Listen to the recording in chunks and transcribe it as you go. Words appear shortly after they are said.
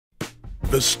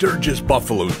The Sturgis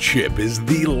Buffalo Chip is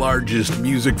the largest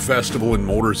music festival in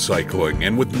motorcycling,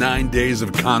 and with 9 days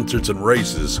of concerts and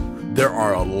races, there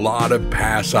are a lot of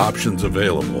pass options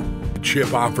available. The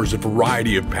Chip offers a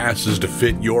variety of passes to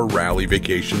fit your rally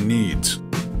vacation needs.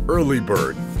 Early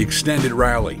Bird, Extended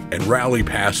Rally, and Rally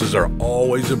passes are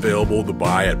always available to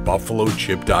buy at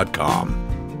buffalochip.com.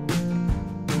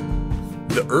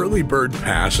 The Early Bird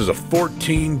Pass is a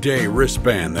 14-day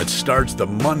wristband that starts the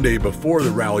Monday before the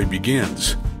rally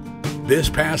begins. This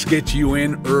pass gets you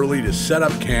in early to set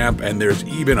up camp, and there's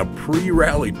even a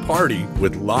pre-rally party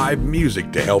with live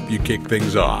music to help you kick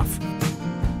things off.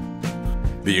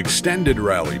 The Extended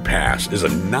Rally Pass is a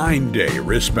 9-day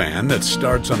wristband that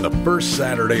starts on the first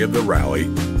Saturday of the rally.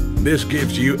 This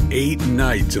gives you 8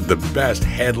 nights of the best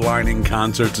headlining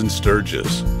concerts in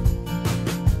Sturgis.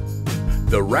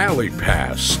 The Rally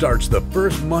Pass starts the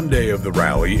first Monday of the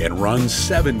rally and runs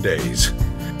 7 days.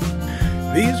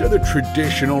 These are the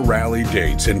traditional rally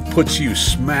dates and puts you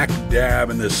smack dab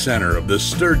in the center of the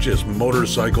Sturgis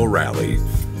Motorcycle Rally.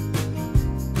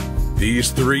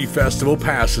 These 3 festival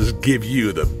passes give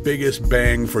you the biggest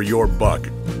bang for your buck.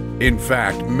 In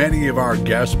fact, many of our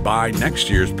guests buy next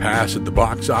year's pass at the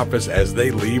box office as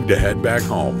they leave to head back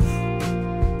home.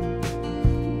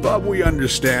 But we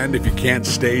understand if you can't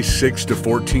stay 6 to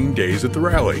 14 days at the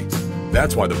rally.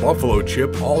 That's why the Buffalo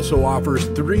Chip also offers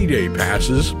 3-day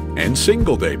passes and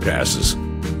single-day passes.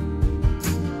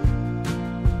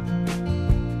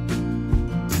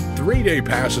 3-day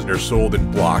passes are sold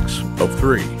in blocks of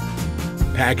 3.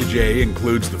 Package A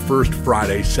includes the first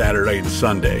Friday, Saturday, and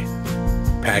Sunday.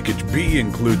 Package B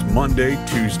includes Monday,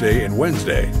 Tuesday, and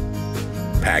Wednesday.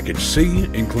 Package C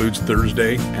includes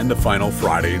Thursday and the final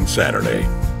Friday and Saturday.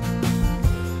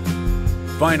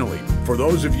 Finally, for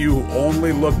those of you who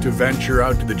only look to venture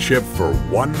out to the Chip for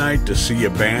one night to see a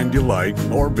band you like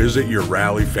or visit your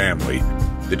rally family,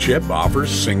 the Chip offers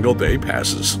single-day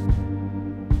passes.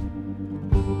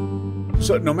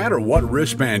 So no matter what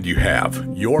wristband you have,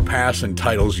 your pass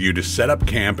entitles you to set up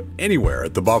camp anywhere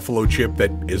at the Buffalo Chip that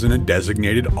isn't a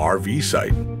designated RV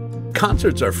site.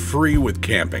 Concerts are free with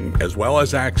camping, as well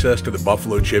as access to the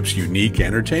Buffalo Chip's unique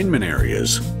entertainment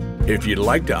areas. If you'd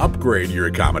like to upgrade your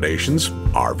accommodations,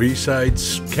 RV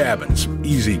sites, cabins,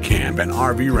 easy camp, and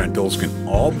RV rentals can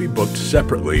all be booked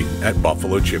separately at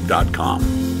buffalochip.com.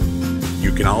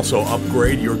 You can also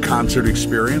upgrade your concert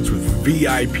experience with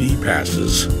VIP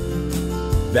passes.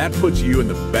 That puts you in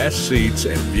the best seats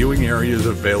and viewing areas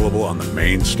available on the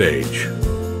main stage.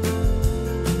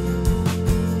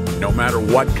 No matter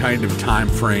what kind of time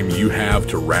frame you have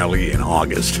to rally in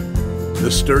August, the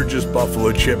Sturgis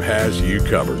Buffalo Chip has you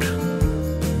covered.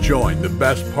 Join the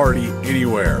best party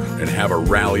anywhere and have a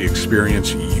rally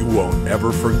experience you won't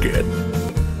ever forget.